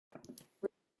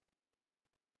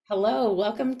Hello,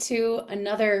 welcome to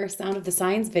another Sound of the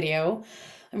Signs video.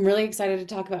 I'm really excited to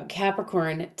talk about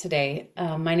Capricorn today.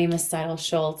 My name is Seidel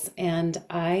Schultz, and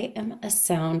I am a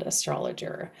sound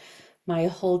astrologer. My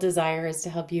whole desire is to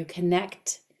help you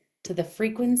connect to the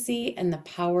frequency and the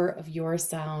power of your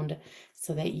sound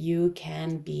so that you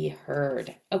can be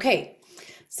heard. Okay,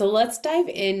 so let's dive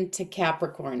into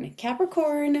Capricorn.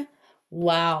 Capricorn,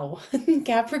 wow.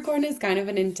 Capricorn is kind of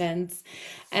an intense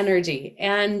energy.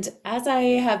 And as I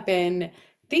have been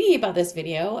thinking about this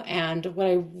video and what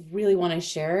I really want to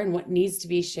share and what needs to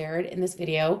be shared in this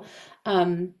video,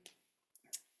 um,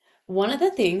 one of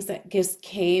the things that just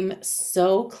came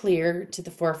so clear to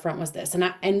the forefront was this, and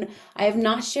I have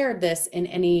not shared this in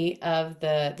any of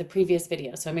the previous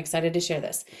videos, so I'm excited to share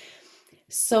this.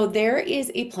 So there is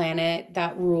a planet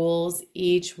that rules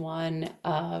each one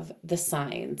of the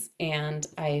signs. And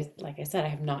like I said, I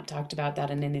have not talked about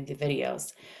that in any of the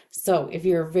videos. So if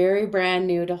you're very brand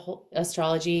new to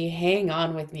astrology, hang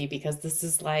on with me because this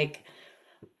is a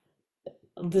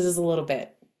little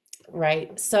bit,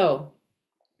 right? So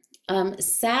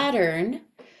Saturn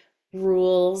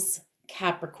rules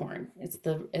Capricorn. It's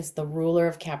the ruler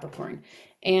of Capricorn.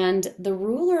 And the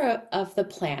ruler of the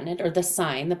planet or the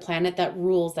sign, the planet that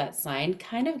rules that sign,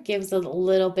 kind of gives a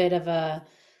little bit of a,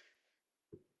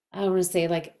 I want to say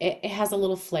like it has a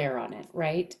little flair on it,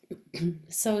 right?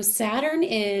 So a Saturn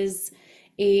is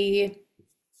the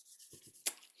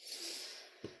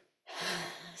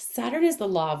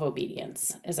law of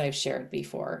obedience, as I've shared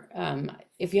before.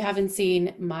 If you haven't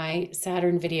seen my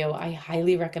Saturn video, I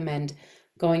highly recommend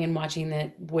going and watching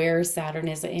that. Where Saturn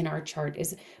is in our chart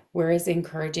is where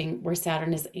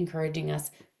Saturn is encouraging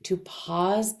us to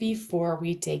pause before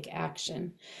we take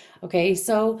action. Okay,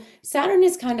 so Saturn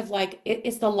is kind of like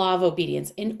it's the law of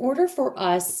obedience. In order for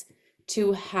us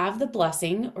to have the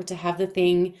blessing or to have the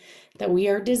thing that we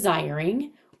are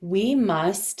desiring, we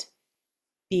must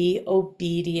be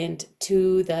obedient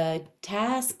to the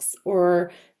tasks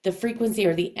or the frequency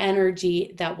or the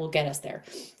energy that will get us there.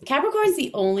 Capricorn's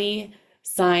the only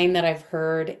sign that I've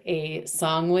heard a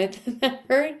song with.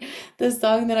 The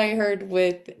song that I heard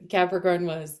with Capricorn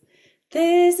was,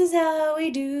 "This is how we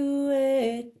do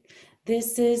it.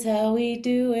 This is how we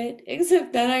do it."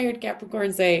 Except then I heard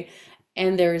Capricorn say,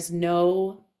 "And there's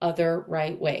no other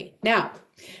right way." Now,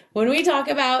 when we talk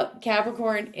about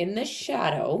Capricorn in the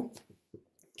shadow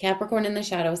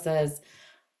says,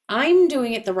 I'm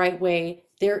doing it the right way.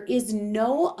 There is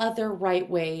no other right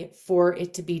way for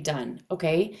it to be done.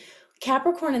 Okay.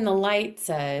 Capricorn in the light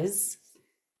says,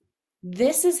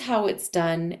 this is how it's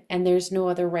done, and there's no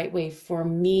other right way for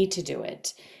me to do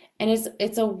it. And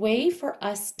it's a way for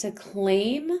us to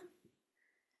claim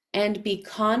and be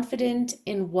confident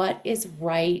in what is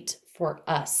right for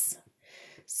us.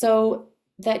 So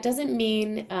that doesn't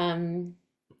mean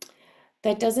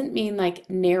like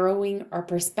narrowing our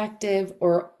perspective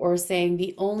or saying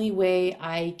the only way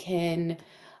I can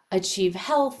achieve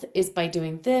health is by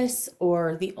doing this,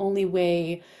 or the only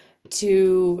way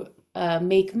to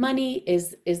make money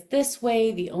is this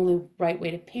way, the only right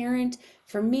way to parent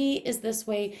for me is this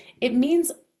way. It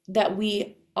means that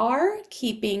we are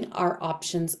keeping our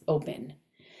options open,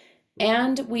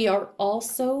 and we are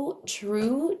also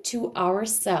true to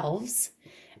ourselves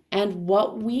and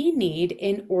what we need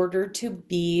in order to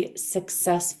be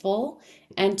successful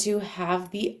and to have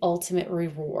the ultimate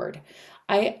reward.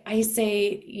 I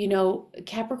say,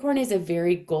 Capricorn is a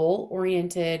very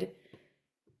goal-oriented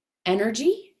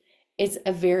energy. It's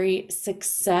a very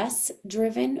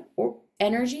success-driven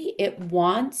energy. It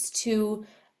wants to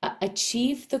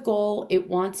achieve the goal. It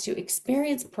wants to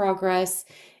experience progress.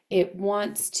 It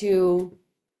wants to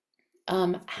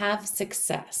have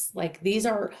success. Like these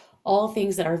are all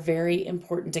things that are very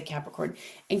important to Capricorn.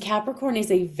 And Capricorn is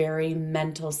a very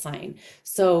mental sign.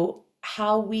 So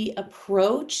how we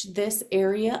approach this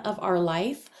area of our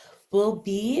life will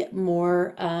be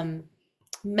more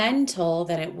mental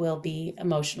than it will be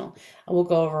emotional. And we'll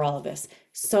go over all of this.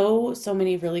 So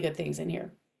many really good things in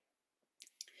here.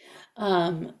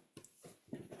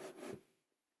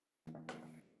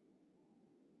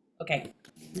 Okay,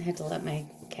 I had to let my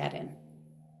cat in.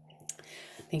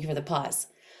 Thank you for the pause.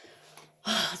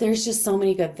 There's just so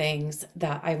many good things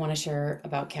that I want to share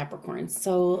about Capricorn.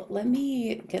 So let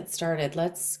me get started.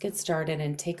 Let's get started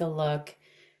and take a look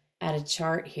at a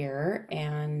chart here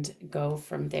and go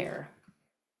from there.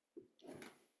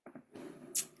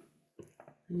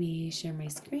 Let me share my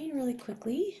screen really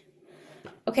quickly.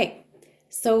 Okay,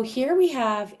 so here we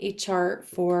have a chart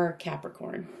for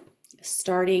Capricorn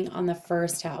starting on the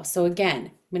first house. So again,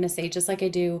 I'm going to say just like I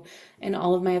do in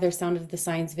all of my other Sound of the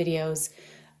Signs videos,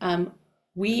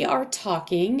 We are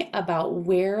talking about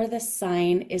where the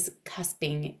sign is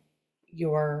cusping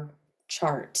your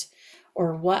chart,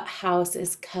 or what house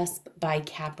is cusp by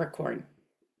Capricorn.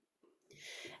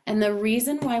 And the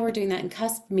reason why we're doing that, and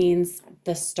cusp means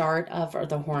the start of or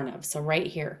the horn of. So right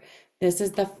here, this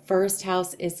is the first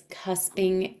house is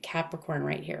cusping Capricorn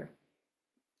right here.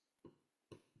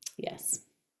 Yes,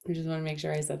 I just want to make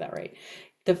sure I said that right.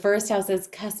 The first house is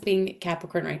cusping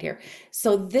Capricorn right here.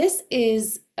 So this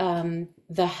is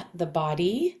the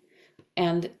body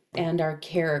and our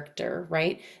character,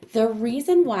 right? The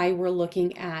reason why we're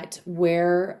looking at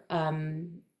where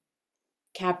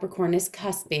Capricorn is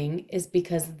cusping is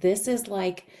because this is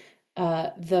like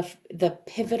the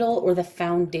pivotal or the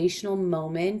foundational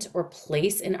moment or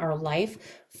place in our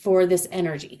life for this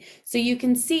energy. So you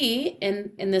can see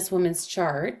in this woman's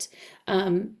chart,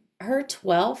 her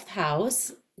 12th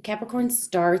house, Capricorn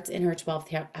starts in her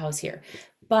 12th house here.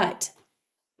 But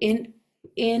in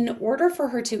order for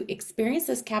her to experience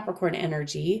this Capricorn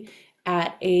energy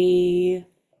at a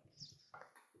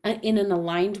in an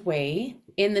aligned way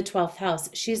in the 12th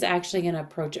house, she's actually going to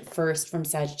approach it first from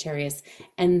Sagittarius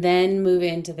and then move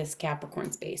into this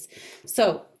Capricorn space.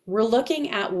 So we're looking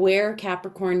at where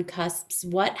Capricorn cusps,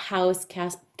 what house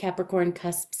Capricorn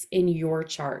cusps in your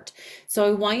chart. So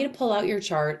I want you to pull out your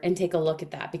chart and take a look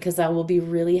at that, because that will be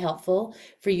really helpful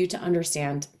for you to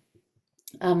understand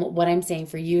what I'm saying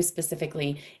for you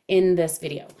specifically in this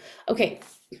video. Okay,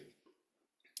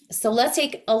 so let's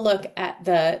take a look at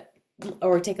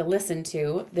take a listen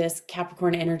to this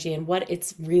Capricorn energy and what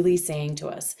it's really saying to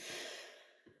us.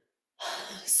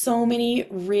 So many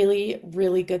really,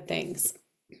 really good things.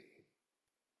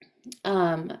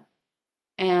 And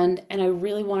I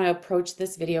really want to approach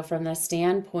this video from the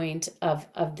standpoint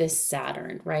of this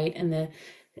Saturn, right? And the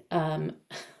I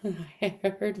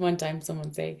heard one time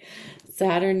someone say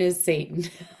Saturn is Satan.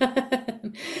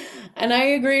 And I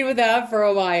agreed with that for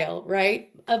a while, right?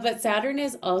 But Saturn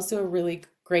is also a really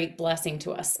great blessing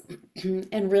to us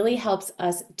and really helps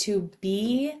us to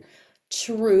be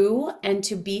true and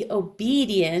to be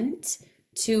obedient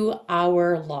to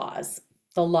our laws,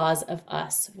 the laws of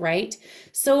us, right?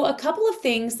 So a couple of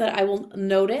things that I will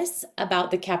notice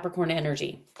about the Capricorn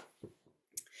energy.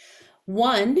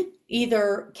 One,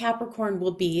 either Capricorn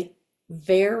will be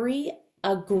very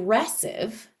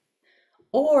aggressive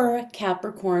or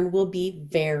Capricorn will be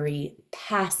very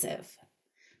passive,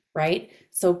 right?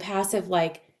 So passive,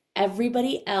 like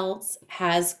everybody else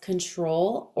has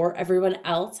control or everyone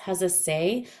else has a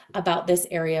say about this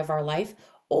area of our life,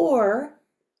 or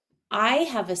I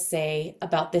have a say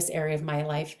about this area of my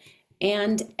life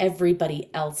and everybody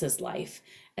else's life.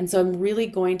 And so I'm really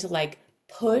going to like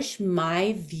push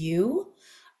my view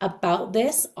about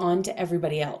this onto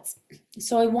everybody else.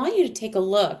 So I want you to take a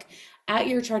look at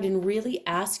your chart and really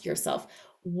ask yourself,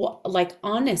 what, like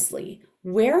honestly,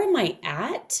 where am I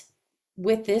at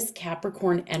with this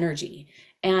Capricorn energy?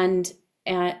 And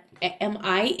am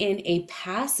I in a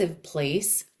passive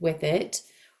place with it,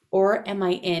 or am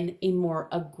I in a more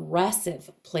aggressive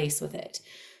place with it?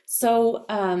 So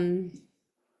I'm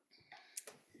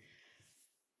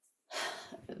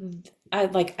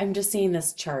just seeing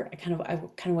this chart. I kind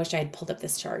of wish I had pulled up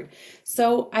this chart.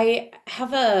 So I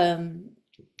have a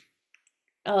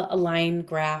line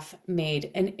graph made,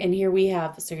 and here we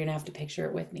have, so you're gonna have to picture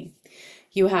it with me.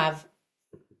 You have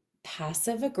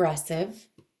passive aggressive,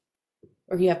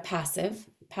 or you have passive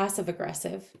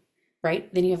aggressive,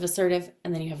 right? Then you have assertive,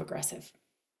 and then you have aggressive.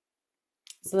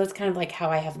 So that's kind of like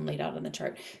how I have them laid out on the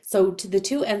chart. So to the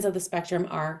two ends of the spectrum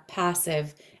are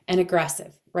passive and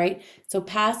aggressive, right? So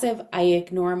passive, I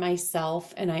ignore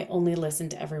myself and I only listen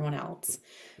to everyone else.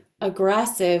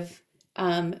 Aggressive,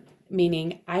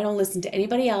 meaning I don't listen to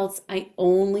anybody else. I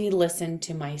only listen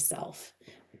to myself.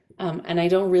 And I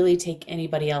don't really take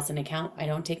anybody else in account. I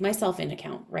don't take myself in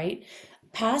account, right?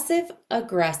 Passive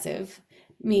aggressive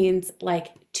means like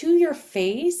to your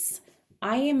face,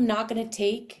 I am not going to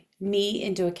take me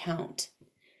into account.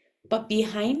 But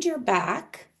behind your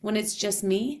back, when it's just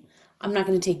me, I'm not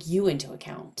going to take you into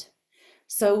account.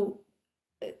 So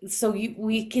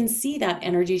we can see that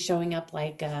energy showing up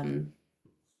like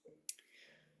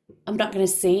I'm not going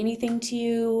to say anything to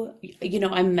you. You know,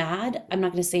 I'm mad. I'm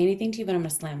not going to say anything to you, but I'm going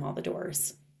to slam all the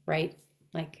doors, right?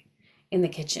 Like in the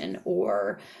kitchen,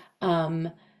 or uh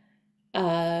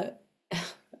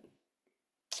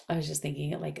I was just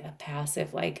thinking it like a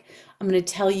passive, like I'm going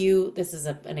to tell you, this is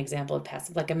an example of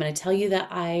passive, like I'm going to tell you that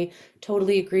I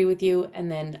totally agree with you,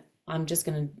 and then I'm just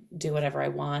going to do whatever I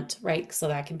want, right? So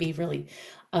that can be really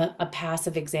a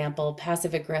passive example.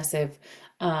 Passive aggressive,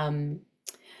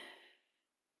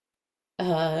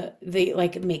 they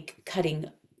like make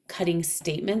cutting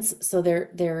statements. So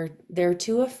they're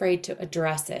too afraid to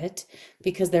address it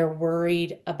because they're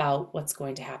worried about what's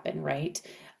going to happen, right?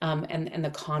 And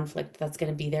the conflict that's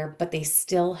going to be there, but they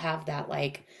still have that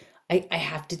like, I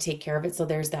have to take care of it. So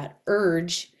there's that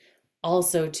urge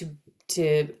also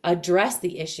to address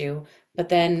the issue, but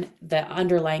then the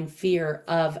underlying fear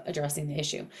of addressing the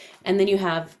issue. And then you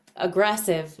have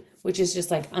aggressive, which is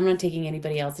just like, I'm not taking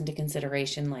anybody else into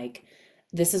consideration. Like,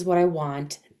 this is what I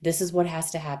want. This is what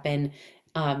has to happen.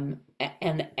 And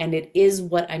it is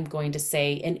what I'm going to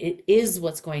say, and it is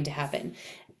what's going to happen.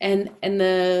 And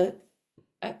the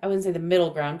I wouldn't say the middle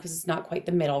ground because it's not quite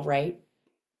the middle, right?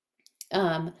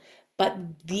 Um, but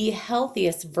the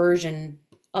healthiest version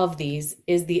of these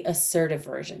is the assertive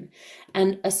version.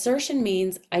 And assertion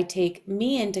means I take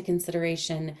me into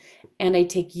consideration and I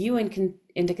take you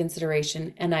into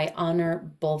consideration and I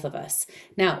honor both of us.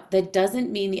 Now, that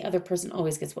doesn't mean the other person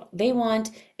always gets what they want.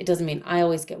 It doesn't mean I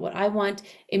always get what I want.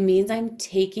 It means I'm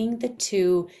taking the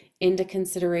two into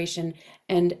consideration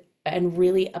and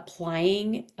really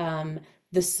applying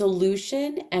the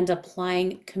solution and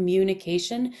applying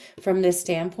communication from the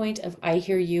standpoint of I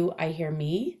hear you, I hear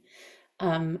me.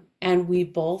 And we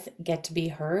both get to be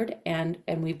heard and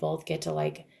we both get to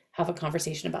like have a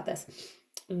conversation about this.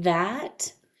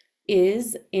 That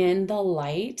is in the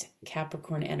light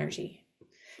Capricorn energy.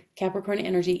 Capricorn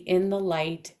energy in the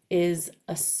light is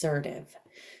assertive.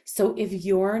 So if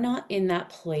you're not in that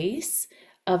place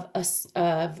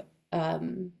of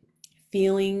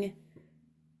feeling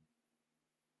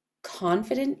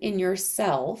confident in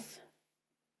yourself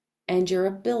and your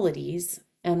abilities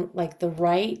and like the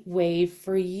right way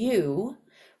for you,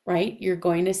 right? You're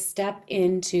going to step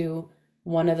into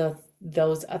one of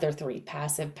those other three,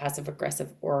 passive, passive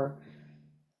aggressive, or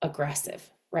aggressive,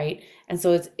 right? And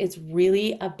so it's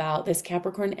really about this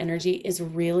Capricorn energy is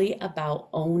really about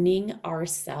owning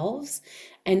ourselves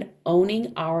and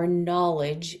owning our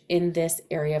knowledge in this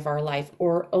area of our life,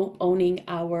 or owning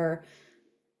our,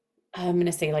 I'm going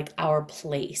to say like our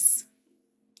place,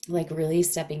 like really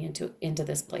stepping into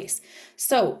this place.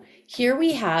 So here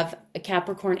we have a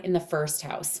Capricorn in the first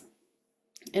house,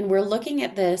 and we're looking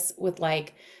at this with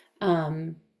like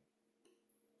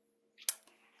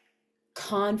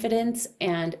confidence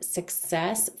and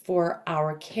success for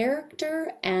our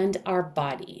character and our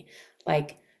body.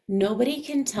 Like, nobody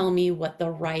can tell me what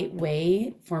the right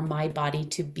way for my body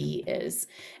to be is.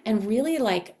 And really,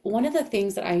 like, one of the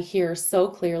things that I hear so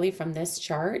clearly from this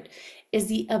chart is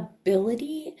the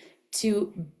ability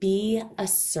to be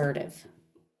assertive.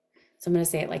 So I'm going to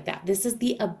say it like that. This is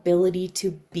the ability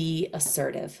to be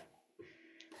assertive.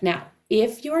 Now,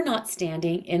 if you're not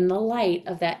standing in the light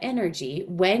of that energy,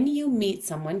 when you meet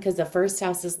someone, because the first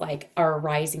house is like our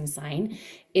rising sign,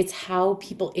 it's how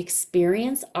people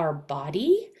experience our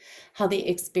body, how they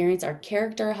experience our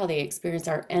character, how they experience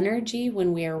our energy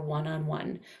when we are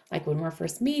one-on-one, like when we're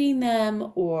first meeting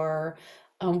them, or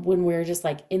when we're just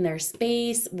like in their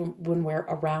space, when we're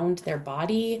around their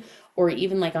body, or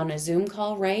even like on a Zoom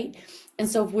call, right? And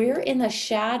so if we're in the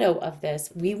shadow of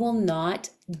this, we will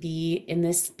not be in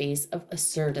this space of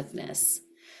assertiveness.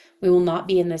 We will not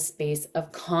be in this space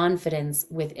of confidence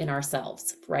within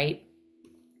ourselves, right?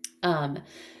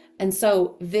 And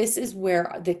so this is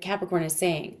where the Capricorn is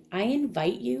saying, I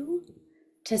invite you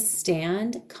to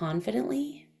stand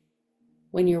confidently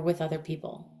when you're with other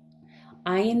people.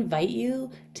 I invite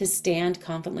you to stand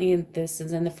confidently, and this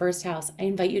is in the first house. I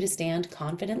invite you to stand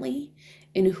confidently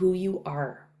in who you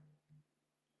are.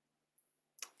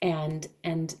 And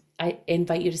I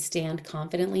invite you to stand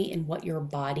confidently in what your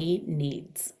body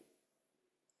needs.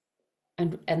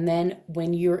 And then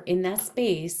when you're in that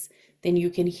space, then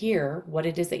you can hear what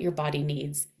it is that your body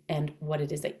needs and what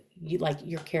it is that you like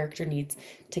your character needs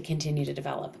to continue to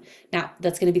develop. Now,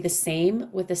 that's going to be the same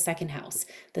with the second house.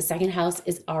 The second house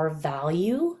is our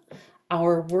value,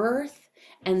 our worth,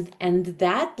 and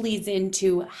that bleeds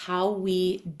into how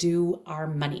we do our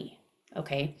money.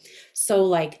 Okay. So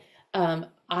like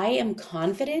I am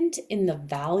confident in the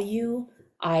value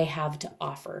I have to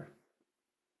offer.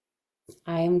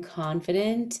 I am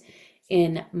confident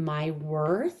in my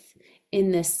worth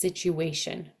in this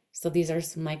situation. So these are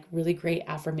some like really great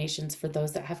affirmations for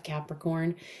those that have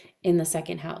Capricorn in the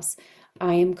second house.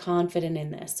 I am confident in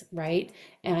this, right?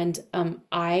 And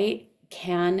I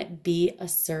can be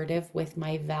assertive with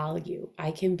my value.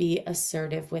 I can be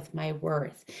assertive with my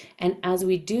worth. And as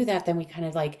we do that, then we kind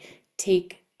of like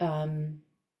take, I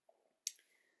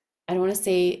don't want to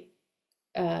say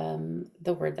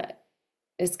the word that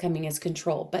is coming as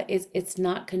control, but it's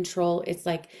not control. It's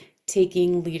like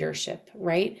taking leadership,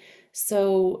 right?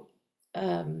 So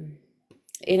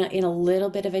in a little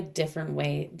bit of a different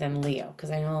way than Leo.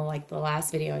 Because I know, like the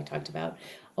last video, I talked about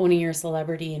owning your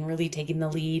celebrity and really taking the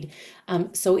lead.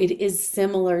 So it is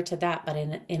similar to that, but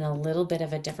in a little bit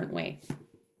of a different way.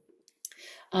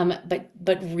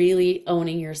 But really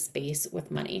owning your space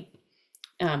with money,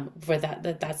 for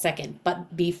that second.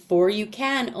 But before you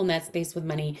can own that space with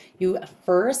money, you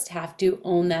first have to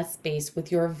own that space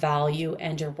with your value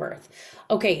and your worth.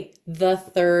 Okay, the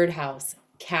third house,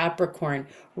 Capricorn,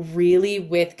 really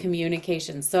with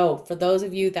communication. So for those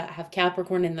of you that have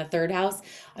Capricorn in the third house,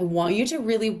 I want you to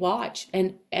really watch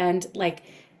and like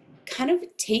kind of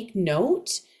take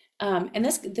note. And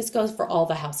this goes for all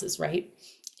the houses, right?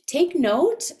 Take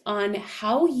note on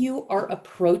how you are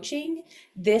approaching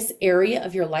this area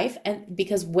of your life. And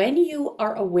because when you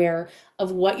are aware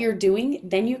of what you're doing,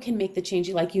 then you can make the change.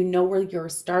 Like, you know where your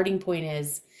starting point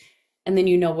is, and then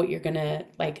you know what you're gonna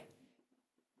like,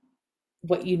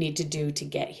 what you need to do to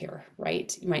get here,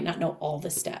 right? You might not know all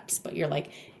the steps, but you're like,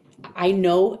 I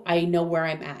know where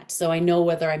I'm at. So I know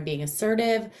whether I'm being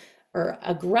assertive or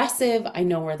aggressive. I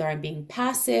know whether I'm being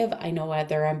passive. I know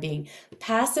whether I'm being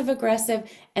passive aggressive.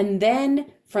 And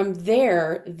then from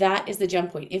there, that is the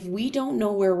jump point. If we don't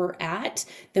know where we're at,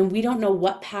 then we don't know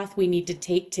what path we need to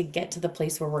take to get to the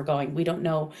place where we're going. We don't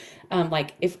know,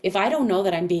 like if I don't know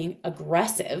that I'm being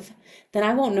aggressive, then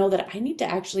I won't know that I need to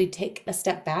actually take a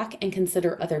step back and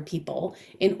consider other people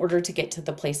in order to get to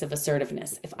the place of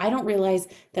assertiveness. If I don't realize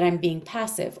that I'm being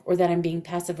passive or that I'm being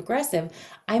passive aggressive,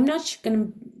 I'm not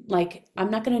going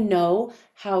to know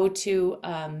how to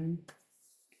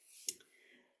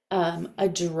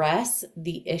address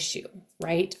the issue,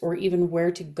 right? Or even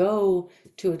where to go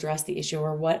to address the issue,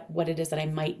 or what it is that I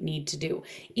might need to do.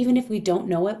 Even if we don't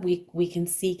know it, we can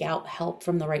seek out help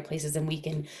from the right places, and we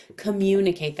can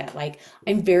communicate that. Like,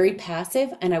 I'm very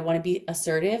passive and I want to be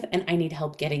assertive and I need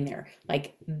help getting there.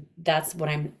 Like, that's what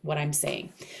I'm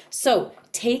saying. So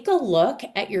take a look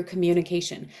at your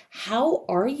communication. How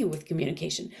are you with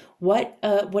communication? What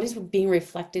is being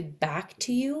reflected back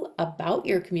to you about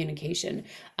your communication?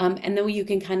 And then you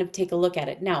can kind of take a look at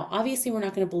it. Now, obviously, we're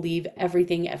not going to believe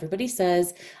everything everybody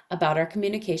says about our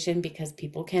communication, because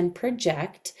people can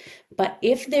project. But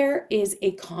if there is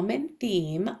a common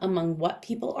theme among what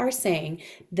people are saying,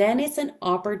 then it's an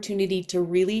opportunity to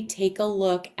really take a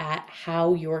look at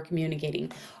how you're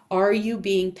communicating. Are you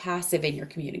being passive in your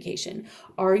communication?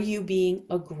 Are you being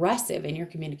aggressive in your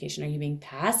communication? Are you being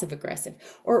passive aggressive?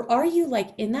 Or are you like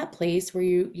in that place where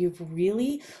you've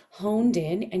really honed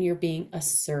in and you're being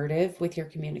assertive with your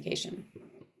communication?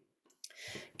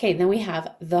 Okay, then we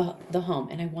have the home,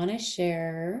 and I want to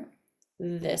share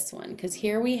this one because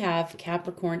here we have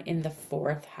Capricorn in the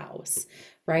fourth house,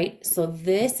 right? So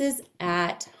this is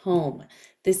at home.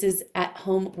 This is at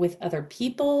home with other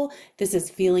people. This is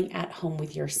feeling at home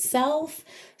with yourself.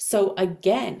 So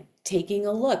again, taking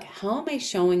a look, how am I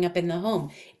showing up in the home?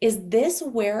 Is this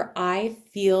where I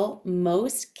feel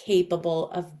most capable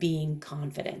of being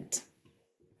confident?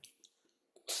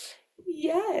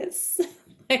 Yes.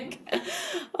 Like,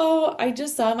 oh, I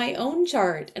just saw my own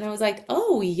chart and I was like,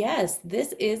 oh, yes,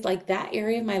 this is like that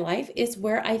area of my life is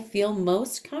where I feel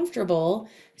most comfortable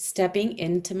stepping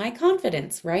into my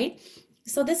confidence, right?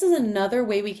 So this is another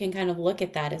way we can kind of look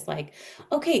at that, is like,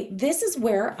 okay, this is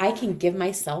where I can give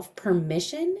myself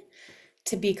permission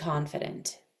to be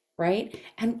confident, right?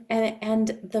 And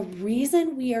the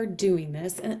reason we are doing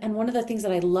this, and one of the things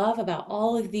that I love about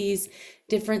all of these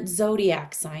different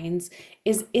zodiac signs,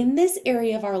 is in this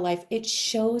area of our life, it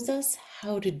shows us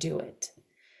how to do it.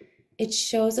 It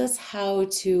shows us how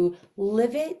to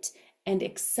live it and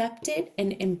accept it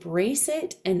and embrace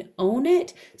it and own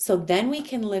it, so then we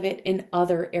can live it in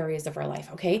other areas of our life.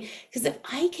 Okay, because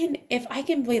if I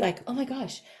can be like, oh my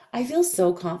gosh, I feel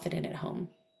so confident at home,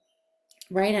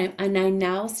 right? I'm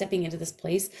now stepping into this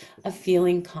place of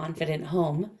feeling confident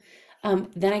home.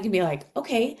 Then I can be like,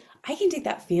 okay, I can take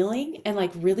that feeling and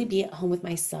like really be at home with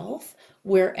myself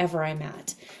wherever I'm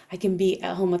at. I can be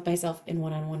at home with myself in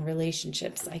one-on-one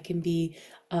relationships. I can be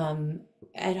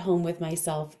at home with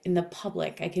myself in the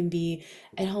public. I can be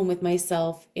at home with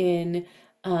myself in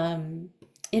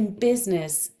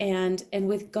business and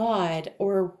with God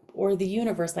or the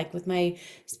universe, like with my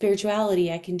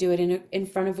spirituality. I can do it in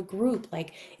front of a group.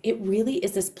 Like, it really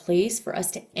is this place for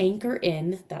us to anchor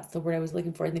in. That's the word I was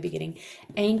looking for in the beginning,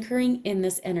 anchoring in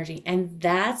this energy. And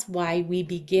that's why we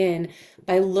begin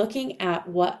by looking at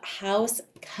what house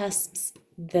cusps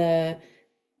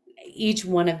each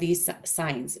one of these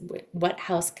signs, what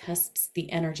house cusps the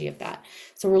energy of that.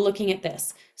 So we're looking at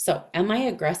this. So am I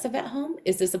aggressive at home?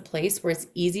 Is this a place where it's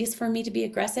easiest for me to be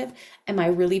aggressive? Am I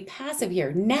really passive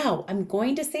here? Now, I'm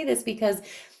going to say this because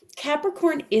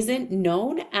Capricorn isn't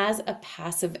known as a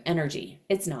passive energy.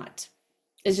 It's not.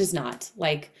 It's just not.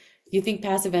 Like you think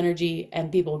passive energy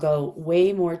and people go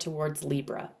way more towards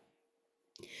Libra.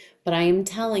 But I am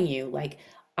telling you, like,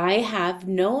 I have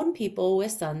known people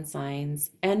with sun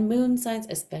signs and moon signs,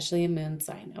 especially a moon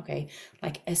sign, okay?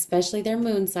 Like, especially their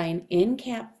moon sign in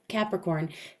Capricorn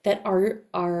that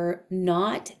are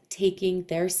not taking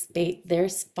their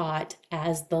spot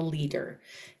as the leader.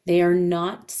 They are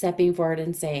not stepping forward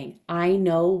and saying, I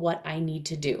know what I need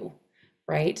to do,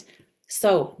 right?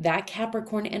 So that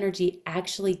Capricorn energy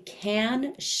actually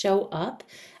can show up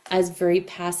as very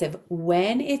passive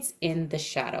when it's in the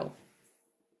shadow.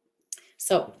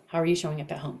 So, how are you showing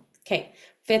up at home? Okay,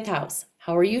 fifth house.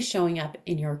 How are you showing up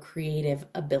in your creative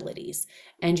abilities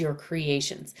and your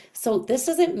creations? So, this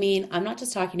doesn't mean I'm not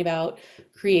just talking about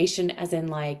creation as in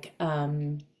like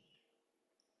I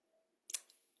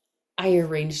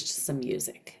arranged some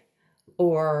music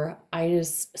or I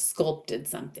just sculpted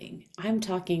something. I'm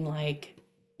talking like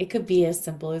it could be as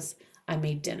simple as I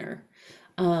made dinner.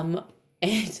 Um,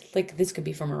 and like this could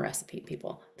be from a recipe,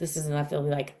 people. This isn't have to be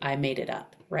like I made it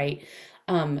up, right?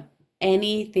 Um,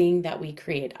 anything that we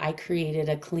create, I created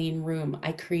a clean room,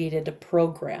 I created a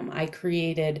program, I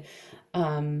created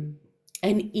um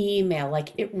an email.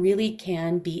 Like it really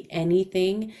can be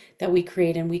anything that we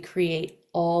create and we create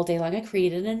all day long. I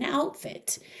created an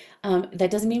outfit. That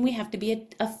doesn't mean we have to be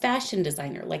a fashion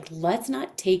designer. Like, let's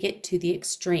not take it to the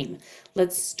extreme.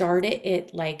 Let's start it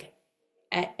at like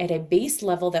at a base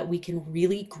level that we can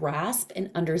really grasp and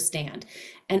understand.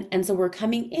 And so we're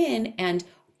coming in and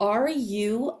are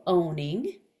you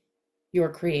owning your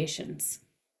creations?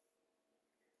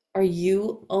 Are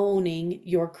you owning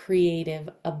your creative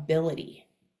ability?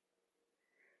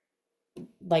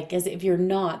 Like as if you're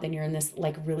not, then you're in this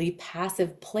like really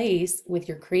passive place with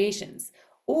your creations.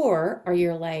 Or are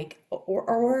you like,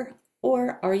 or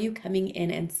are you coming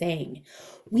in and saying,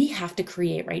 we have to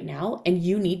create right now and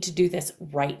you need to do this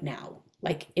right now?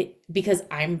 Like it because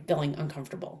I'm feeling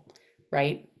uncomfortable,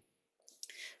 right?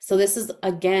 So this is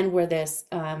again where this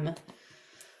oh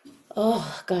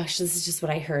gosh, this is just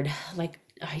what I heard. Like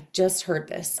I just heard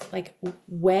this. Like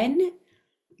when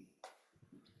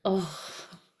oh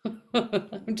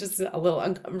I'm just a little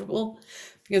uncomfortable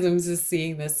because I'm just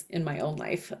seeing this in my own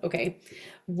life. Okay.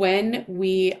 When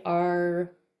we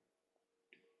are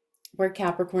where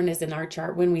Capricorn is in our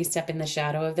chart, when we step in the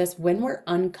shadow of this, when we're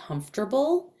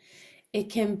uncomfortable, it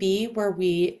can be where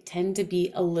we tend to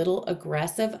be a little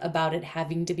aggressive about it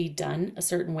having to be done a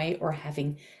certain way or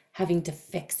having to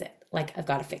fix it. Like I've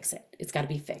got to fix it. It's got to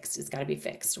be fixed. It's got to be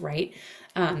fixed, right?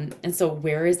 And so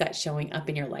where is that showing up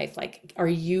in your life? Like, are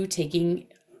you taking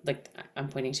like I'm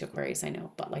pointing to Aquarius, I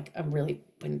know, but like I'm really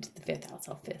pointing to the fifth house,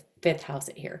 fifth house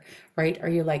it here, right? Are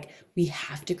you like, we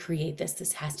have to create this.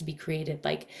 This has to be created.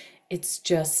 Like it's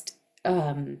just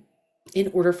in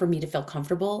order for me to feel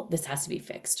comfortable, this has to be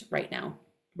fixed right now,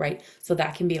 right? So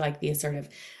that can be like the assertive.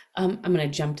 I'm going to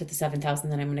jump to the seventh house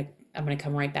and then I'm going to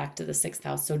come right back to the sixth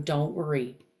house. So don't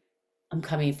worry, I'm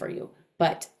coming for you.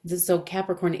 But so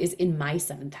Capricorn is in my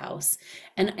seventh house,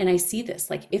 and I see this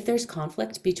like if there's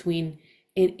conflict between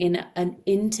in an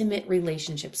intimate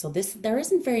relationship. So this there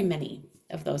isn't very many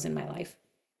of those in my life.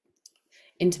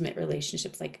 Intimate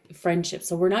relationships like friendships.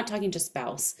 So we're not talking just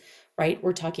spouse, right?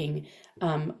 We're talking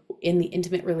in the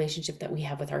intimate relationship that we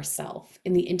have with ourselves,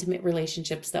 in the intimate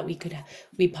relationships that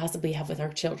we possibly have with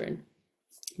our children.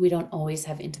 We don't always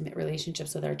have intimate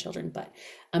relationships with our children, but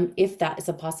if that is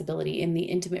a possibility, in the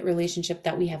intimate relationship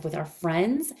that we have with our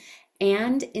friends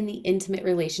and in the intimate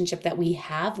relationship that we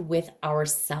have with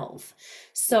ourselves.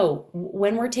 So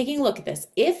when we're taking a look at this,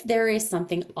 if there is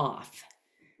something off,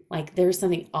 like there's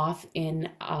something off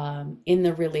in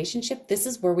the relationship, this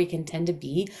is where we can tend to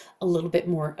be a little bit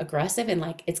more aggressive and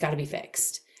like it's got to be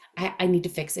fixed. I need to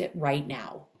fix it right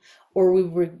now. Or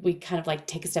we kind of like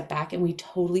take a step back and we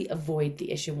totally avoid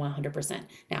the issue 100%.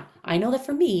 Now, I know that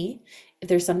for me, if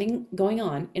there's something going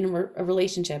on in a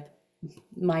relationship,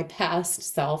 my past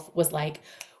self was like,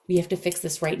 we have to fix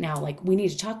this right now. Like, we need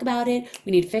to talk about it.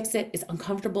 We need to fix it. It's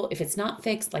uncomfortable. If it's not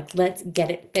fixed, like, let's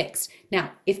get it fixed.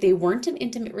 Now, if they weren't an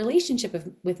intimate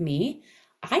relationship with me,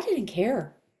 I didn't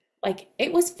care. Like,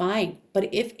 it was fine.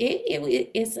 But if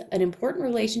it is an important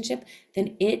relationship,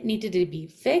 then it needed to be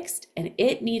fixed and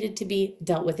it needed to be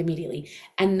dealt with immediately.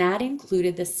 And that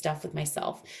included the stuff with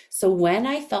myself. So when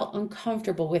I felt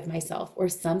uncomfortable with myself or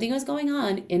something was going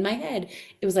on in my head,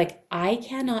 it was like, I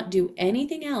cannot do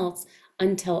anything else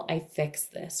until I fix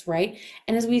this, right?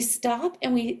 And as we stop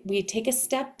and we take a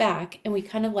step back and we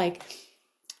kind of like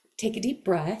take a deep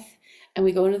breath and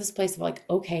we go into this place of like,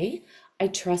 okay, I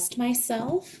trust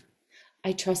myself.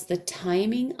 I trust the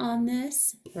timing on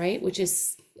this, right? Which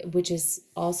is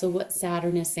also what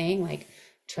Saturn is saying, like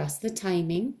trust the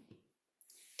timing,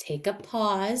 take a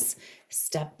pause,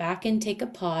 step back and take a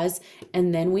pause,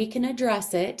 and then we can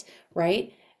address it,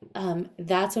 right?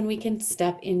 That's when we can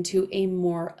step into a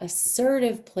more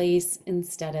assertive place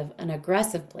instead of an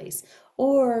aggressive place,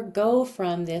 or go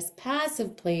from this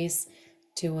passive place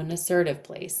to an assertive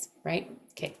place, right?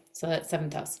 Okay, so that's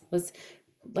seventh house. Let's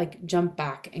like jump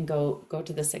back and go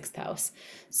to the sixth house.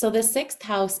 So the sixth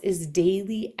house is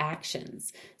daily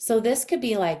actions. So this could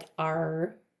be like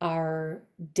our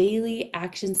daily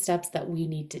action steps that we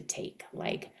need to take,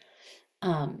 like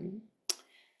um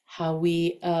how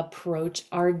we approach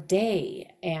our day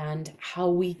and how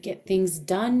we get things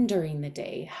done during the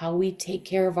day, how we take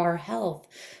care of our health,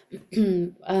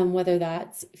 whether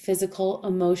that's physical,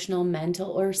 emotional,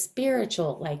 mental, or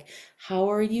spiritual. Like,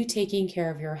 how are you taking care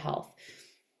of your health?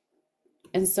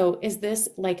 And so, is this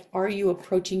like, are you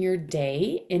approaching your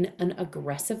day in an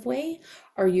aggressive way?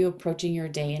 Are you approaching your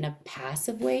day in a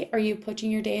passive way? Are you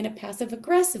approaching your day in a passive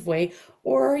aggressive way?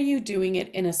 Or are you doing it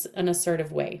in an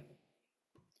assertive way?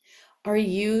 Are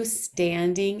you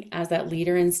standing as that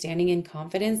leader and standing in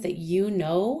confidence that you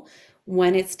know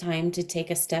when it's time to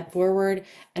take a step forward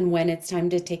and when it's time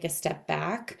to take a step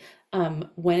back,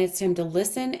 when it's time to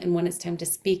listen and when it's time to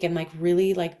speak, and like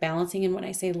really like balancing? And when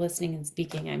I say listening and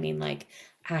speaking, I mean like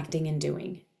acting and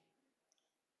doing,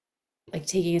 like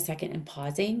taking a second and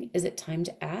pausing. Is it time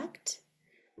to act?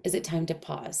 Is it time to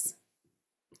pause?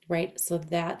 Right? So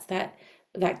that's that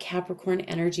Capricorn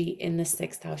energy in the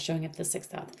sixth house, showing up the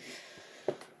sixth house.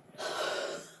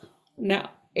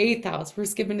 Now, eighth house, we're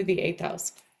skipping to the eighth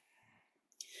house.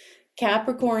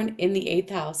 Capricorn in the eighth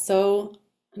house. So,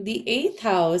 the eighth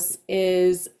house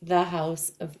is the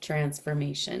house of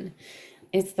transformation.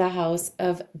 It's the house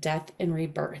of death and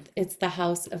rebirth. It's the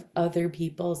house of other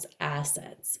people's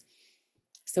assets.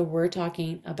 So, we're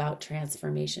talking about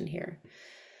transformation here.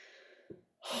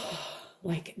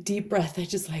 Like deep breath. I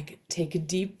just like take a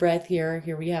deep breath here.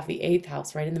 Here we have the eighth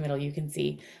house right in the middle. You can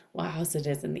see what house it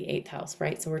is in the eighth house,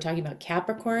 right? So we're talking about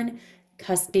Capricorn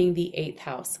cusping the eighth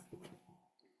house.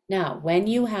 Now, when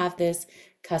you have this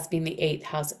cusping the eighth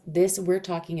house, this we're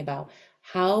talking about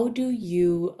how do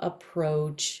you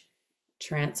approach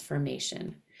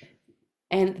transformation?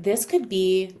 And this could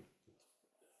be,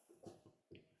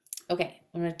 okay,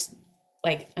 I'm gonna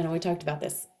like, I know we talked about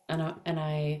this, and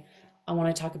I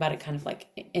want to talk about it kind of like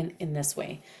in this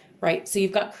way, right? So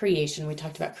you've got creation. We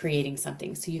talked about creating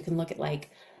something. So you can look at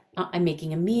like I'm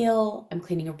making a meal, I'm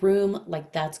cleaning a room,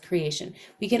 like that's creation.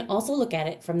 We can also look at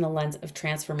it from the lens of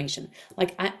transformation.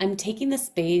 Like I'm taking the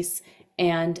space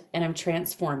and I'm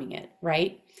transforming it,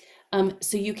 right?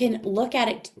 So you can look at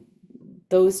it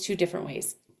those two different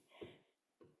ways.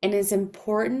 And it's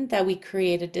important that we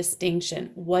create a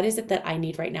distinction. What is it that I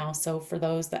need right now? So for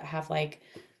those that have like,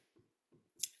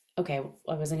 okay,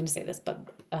 I wasn't going to say this, but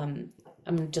I'm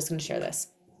just going to share this.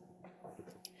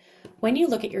 When you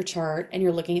look at your chart and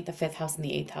you're looking at the fifth house and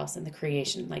the eighth house and the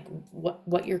creation, like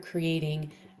what you're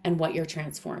creating and what you're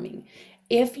transforming,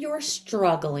 if you're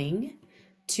struggling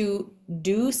to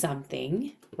do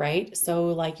something, right? So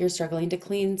like you're struggling to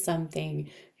clean something,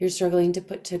 you're struggling to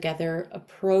put together a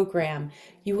program,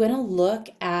 you can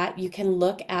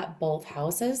look at both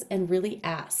houses and really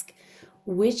ask,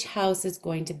 which house is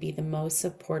going to be the most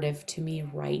supportive to me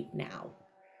right now?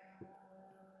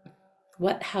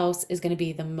 What house is going to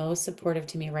be the most supportive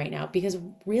to me right now? Because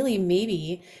really,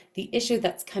 maybe the issue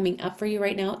that's coming up for you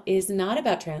right now is not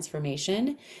about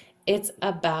transformation, it's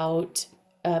about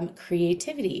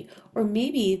creativity. Or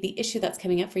maybe the issue that's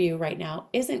coming up for you right now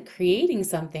isn't creating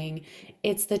something,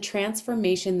 it's the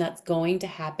transformation that's going to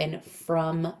happen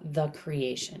from the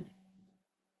creation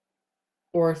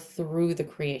or through the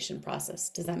creation process.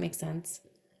 Does that make sense?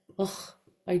 Oh,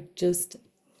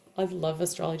 I love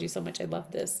astrology so much. I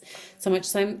love this so much.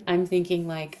 So I'm thinking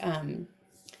like um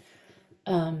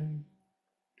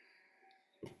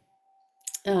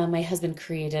my husband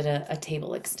created a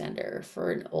table extender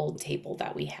for an old table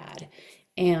that we had.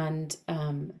 And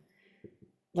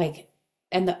like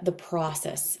and the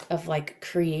process of like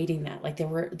creating that, like there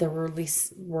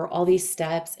were all these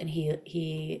steps, and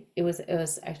it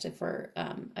was actually for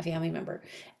a family member,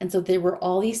 and so there were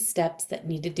all these steps that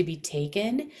needed to be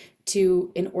taken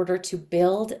in order to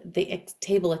build the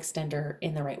table extender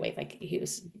in the right way. Like he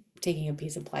was taking a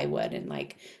piece of plywood and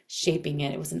like shaping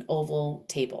it. It was an oval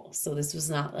table, so this was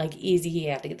not like easy. He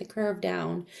had to get the curve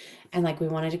down, and like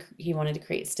he wanted to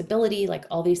create stability, like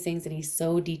all these things, and he's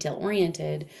so detail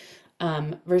oriented,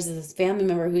 versus this family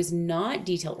member who's not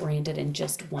detail oriented and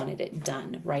just wanted it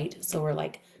done, right? So we're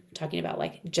like talking about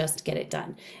like just get it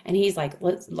done. And he's like,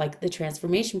 let's like the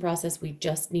transformation process, we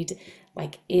just need to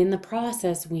like in the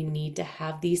process, we need to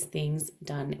have these things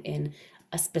done in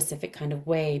a specific kind of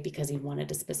way because he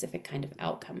wanted a specific kind of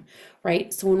outcome,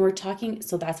 right? So when we're talking,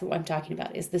 so that's what I'm talking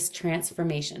about is this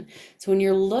transformation. So when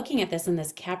you're looking at this in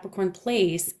this Capricorn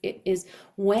place, it is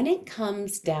when it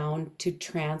comes down to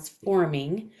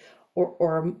transforming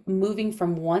or moving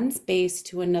from one space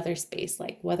to another space,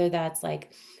 like whether that's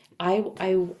like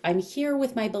I'm here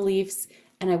with my beliefs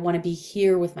and I want to be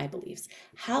here with my beliefs.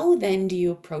 How then do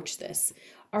you approach this?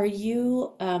 Are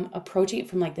you approaching it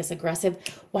from like this aggressive,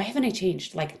 why haven't I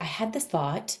changed? Like I had this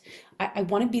thought, I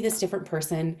want to be this different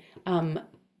person.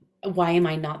 Why am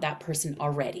I not that person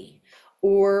already?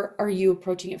 Or are you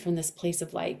approaching it from this place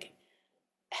of like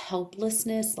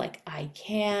helplessness, like I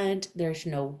can't, there's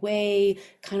no way,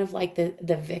 kind of like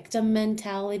the victim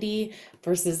mentality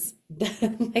versus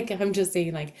the, like I'm just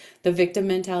saying like the victim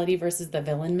mentality versus the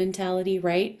villain mentality,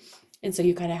 right? And so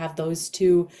you kind of have those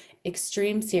two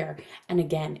extremes here. And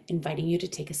again, inviting you to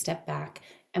take a step back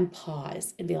and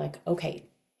pause and be like, okay,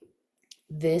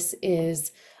 this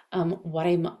is what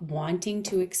I'm wanting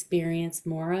to experience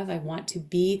more of. I want to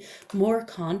be more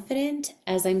confident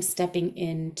as I'm stepping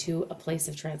into a place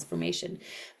of transformation.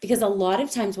 Because a lot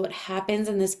of times, what happens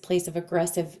in this place of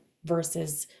aggressive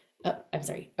versus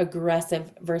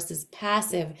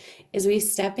passive is we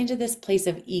step into this place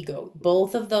of ego.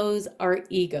 Both of those are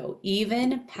ego.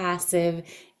 Even passive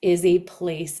is a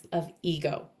place of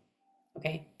ego.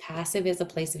 Okay, passive is a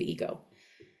place of ego.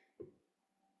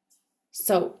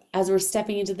 So, as we're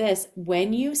stepping into this,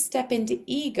 when you step into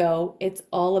ego, it's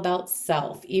all about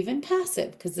self, even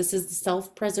passive, because this is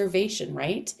self-preservation,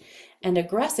 right? And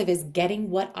aggressive is getting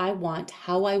what I want,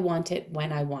 how I want it,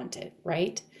 when I want it,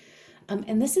 right?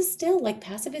 And this is still like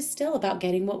passive is still about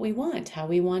getting what we want, how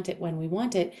we want it, when we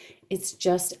want it. It's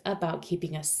just about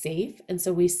keeping us safe. And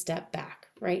so we step back,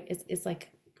 right? It's like,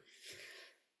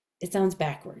 it sounds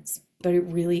backwards, but it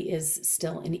really is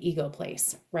still an ego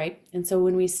place, right? And so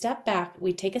when we step back,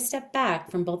 we take a step back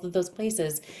from both of those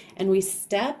places and we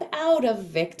step out of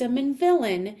victim and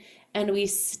villain and we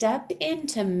step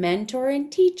into mentor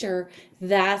and teacher.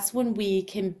 That's when we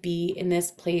can be in this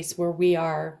place where we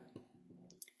are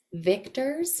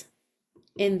victors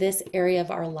in this area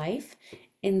of our life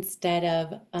instead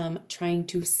of trying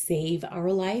to save our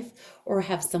life or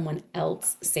have someone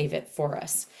else save it for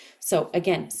us. So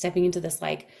again, stepping into this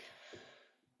like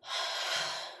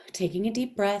taking a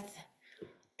deep breath,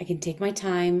 I can take my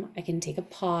time, I can take a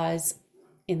pause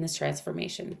in this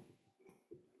transformation.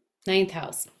 Ninth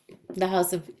house, the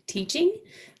house of teaching,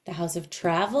 the house of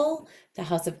travel, the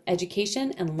house of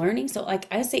education and learning. So like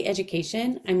I say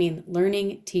education, I mean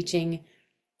learning, teaching,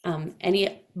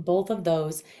 both of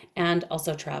those, and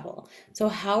also travel. So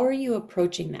how are you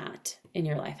approaching that in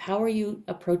your life? How are you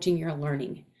approaching your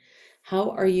learning?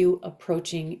 How are you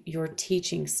approaching your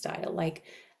teaching style? Like,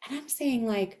 and I'm saying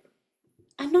like,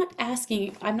 I'm not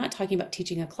talking about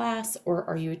teaching a class or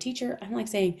are you a teacher? I'm like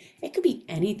saying it could be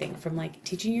anything from like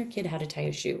teaching your kid how to tie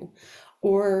a shoe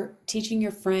or teaching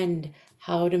your friend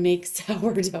how to make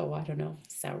sourdough. I don't know,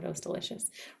 sourdough's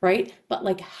delicious, right? But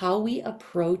like how we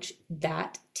approach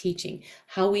that teaching,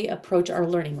 how we approach our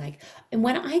learning. Like, and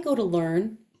when I go to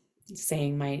learn,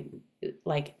 saying my,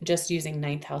 like just using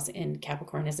ninth house in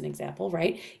Capricorn as an example,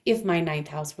 right? If my ninth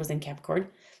house was in Capricorn,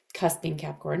 cusping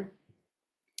Capricorn,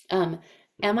 um,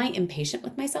 am I impatient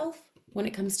with myself when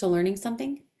it comes to learning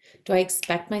something? Do I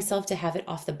expect myself to have it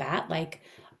off the bat? Like,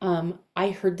 I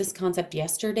heard this concept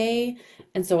yesterday,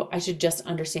 and so I should just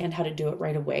understand how to do it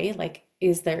right away. Like,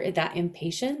 is there that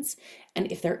impatience?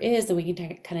 And if there is, then we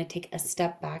can kind of take a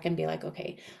step back and be like,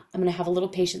 okay, I'm going to have a little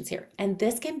patience here. And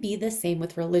this can be the same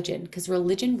with religion, because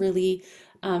religion really,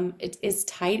 it is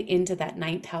tied into that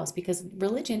ninth house because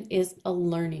religion is a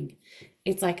learning.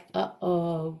 It's like,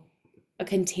 a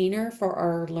container for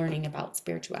our learning about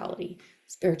spirituality,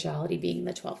 spirituality being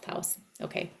the 12th house.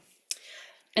 Okay.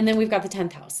 And then we've got the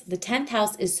 10th house. The 10th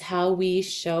house is how we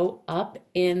show up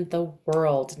in the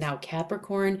world. Now,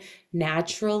 Capricorn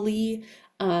naturally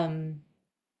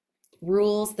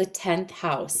rules the 10th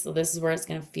house. So this is where it's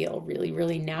going to feel really,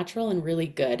 really natural and really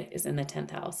good is in the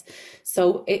 10th house.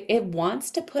 So it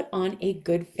wants to put on a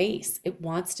good face. It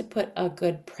wants to put a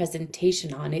good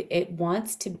presentation on it. It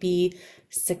wants to be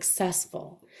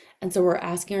successful. And so we're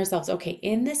asking ourselves, okay,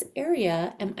 in this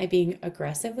area, am I being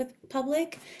aggressive with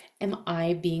public? Am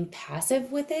I being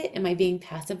passive with it? Am I being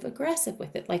passive aggressive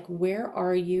with it? Like, where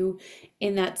are you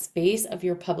in that space of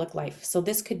your public life? So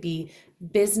this could be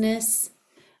business.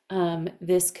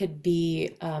 This could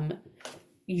be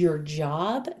your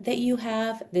job that you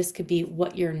have. This could be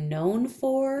what you're known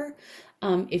for.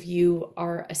 If you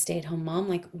are a stay-at-home mom,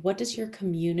 like what does your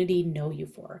community know you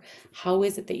for? How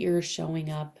is it that you're showing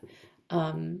up?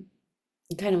 Um,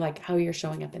 Kind of like how you're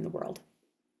showing up in the world.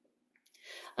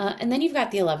 And then you've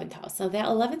got the 11th house. So that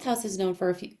 11th house is known for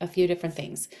a few different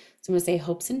things. So I'm going to say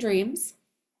hopes and dreams,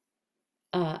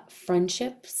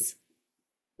 friendships,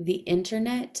 the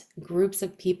internet, groups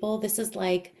of people. This is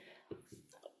like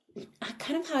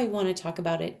kind of how I want to talk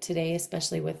about it today,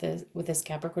 especially with this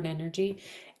Capricorn energy,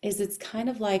 is it's kind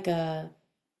of like a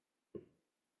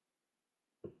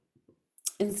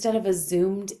instead of a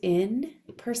zoomed in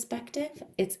perspective,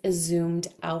 it's a zoomed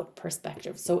out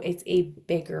perspective. So it's a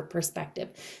bigger perspective.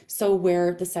 So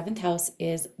where the seventh house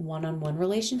is one-on-one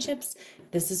relationships,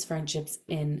 this is friendships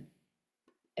in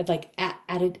like at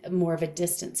a more of a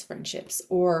distance friendships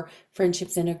or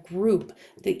friendships in a group.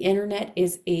 The internet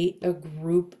is a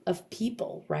group of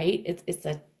people, right? It's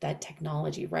that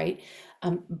technology, right?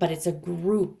 But it's a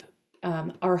group.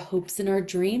 Our hopes and our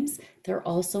dreams, they're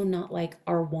also not like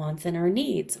our wants and our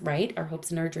needs, right? Our hopes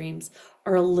and our dreams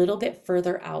are a little bit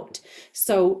further out.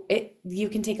 So you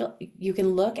can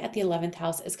look at the 11th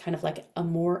house as kind of like a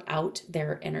more out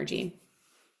there energy.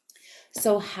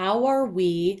 So, how are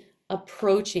we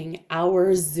approaching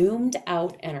our zoomed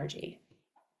out energy?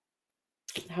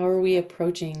 How are we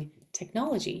approaching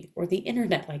technology or the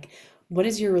internet? Like, what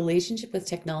is your relationship with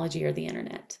technology or the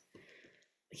internet?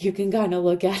 You can kind of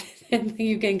look at it and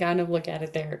you can kind of look at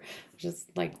it there.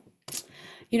 Just like,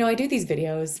 I do these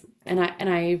videos and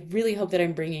I really hope that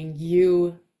I'm bringing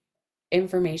you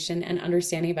information and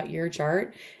understanding about your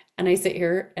chart. And I sit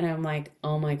here and I'm like,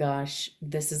 oh my gosh,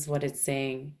 this is what it's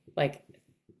saying. Like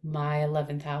my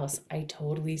 11th house, I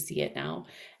totally see it now.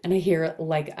 And I hear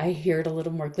it a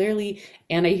little more clearly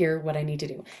and I hear what I need to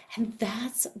do. And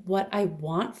that's what I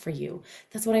want for you.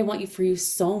 That's what I want you for you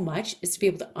so much is to be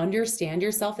able to understand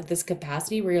yourself at this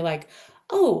capacity where you're like,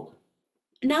 oh,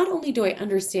 not only do I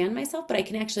understand myself, but I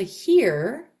can actually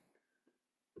hear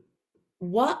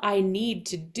what I need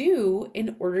to do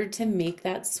in order to make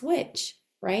that switch,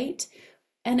 right?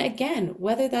 And again,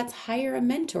 whether that's hire a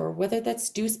mentor, whether that's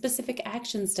do specific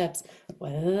action steps,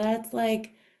 whether that's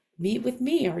like meet with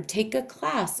me or take a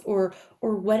class or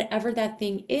whatever that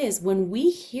thing is, when we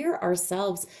hear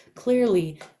ourselves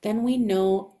clearly, then we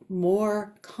know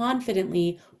more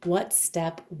confidently what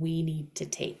step we need to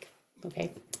take.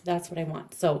 Okay, that's what I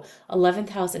want. So 11th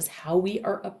house is how we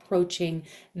are approaching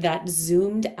that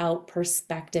zoomed out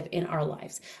perspective in our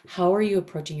lives. How are you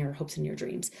approaching your hopes and your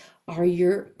dreams? Are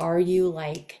you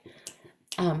like,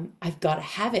 I've got to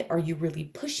have it? Are you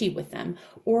really pushy with them?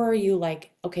 Or are you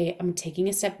like, okay, I'm taking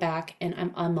a step back and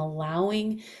I'm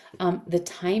allowing the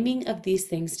timing of these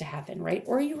things to happen, right?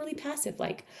 Or are you really passive,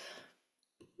 like,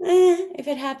 if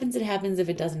it happens, it happens. If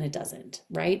it doesn't, it doesn't,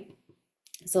 right?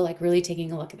 So, like, really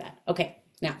taking a look at that. Okay,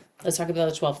 now let's talk about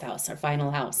the 12th house, our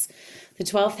final house. The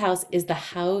 12th house is the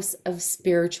house of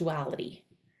spirituality.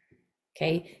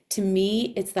 Okay, to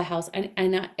me, it's the house, and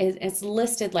it's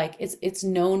listed like it's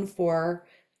known for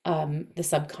the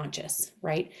subconscious,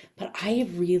 right? But I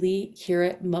really hear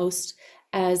it most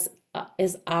as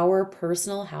our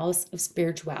personal house of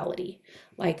spirituality,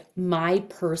 like my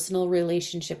personal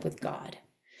relationship with God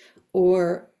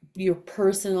or your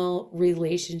personal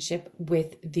relationship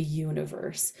with the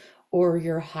universe or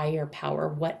your higher power,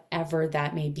 whatever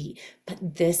that may be.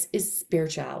 But this is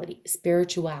spirituality.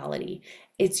 Spirituality.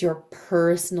 It's your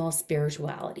personal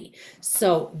spirituality.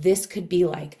 So this could be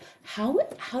like, how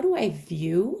do I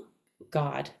view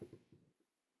God?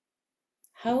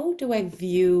 How do I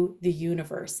view the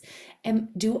universe? And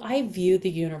do I view the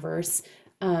universe?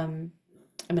 I'm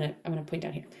gonna point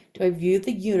down here. Do I view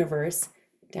the universe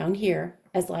down here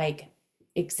as like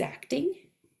exacting?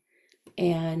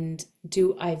 And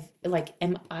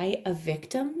am I a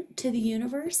victim to the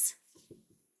universe?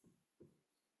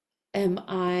 Am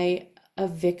I a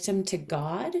victim to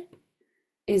God?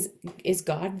 Is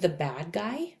God the bad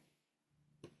guy?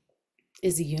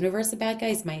 Is the universe a bad guy?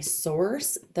 Is my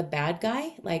source the bad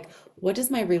guy? Like, what does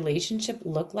my relationship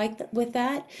look like with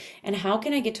that? And how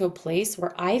can I get to a place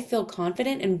where I feel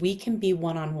confident and we can be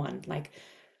one on one? Like,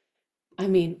 I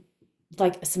mean,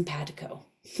 like a simpatico,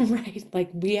 right? Like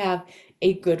we have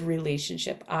a good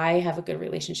relationship. I have a good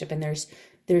relationship, and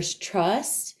there's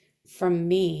trust from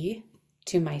me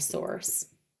to my source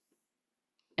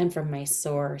and from my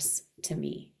source to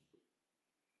me.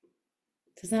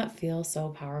 Does that feel so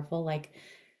powerful? Like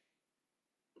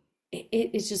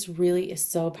it just really is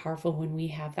so powerful when we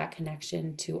have that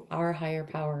connection to our higher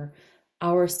power,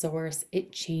 our source,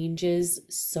 it changes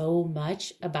so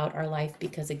much about our life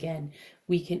because, again,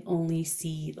 we can only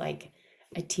see like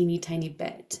a teeny tiny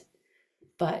bit,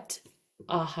 but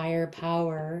a higher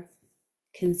power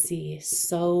can see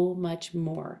so much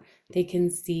more. They can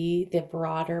see the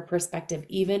broader perspective,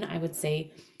 even I would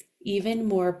say, even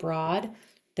more broad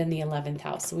than the 11th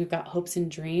house. So we've got hopes and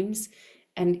dreams.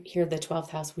 And here, the 12th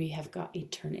house, we have got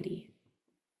eternity.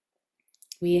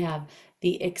 We have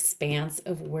the expanse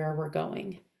of where we're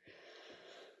going.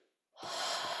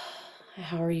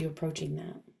 How are you approaching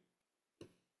that?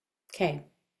 Okay.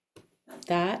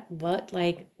 What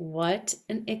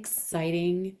an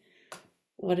exciting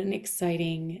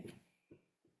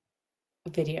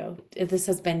video. This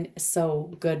has been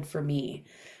so good for me.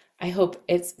 I hope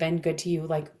it's been good to you.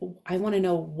 Like, I want to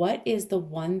know, what is the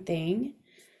one thing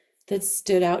that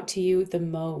stood out to you the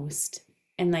most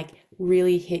and like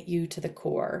really hit you to the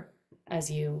core as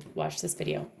you watch this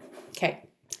video? Okay.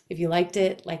 If you liked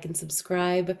it, like and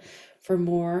subscribe for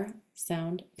more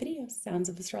sound videos, sounds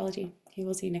of astrology. Okay,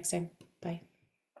 we'll see you next time. Bye.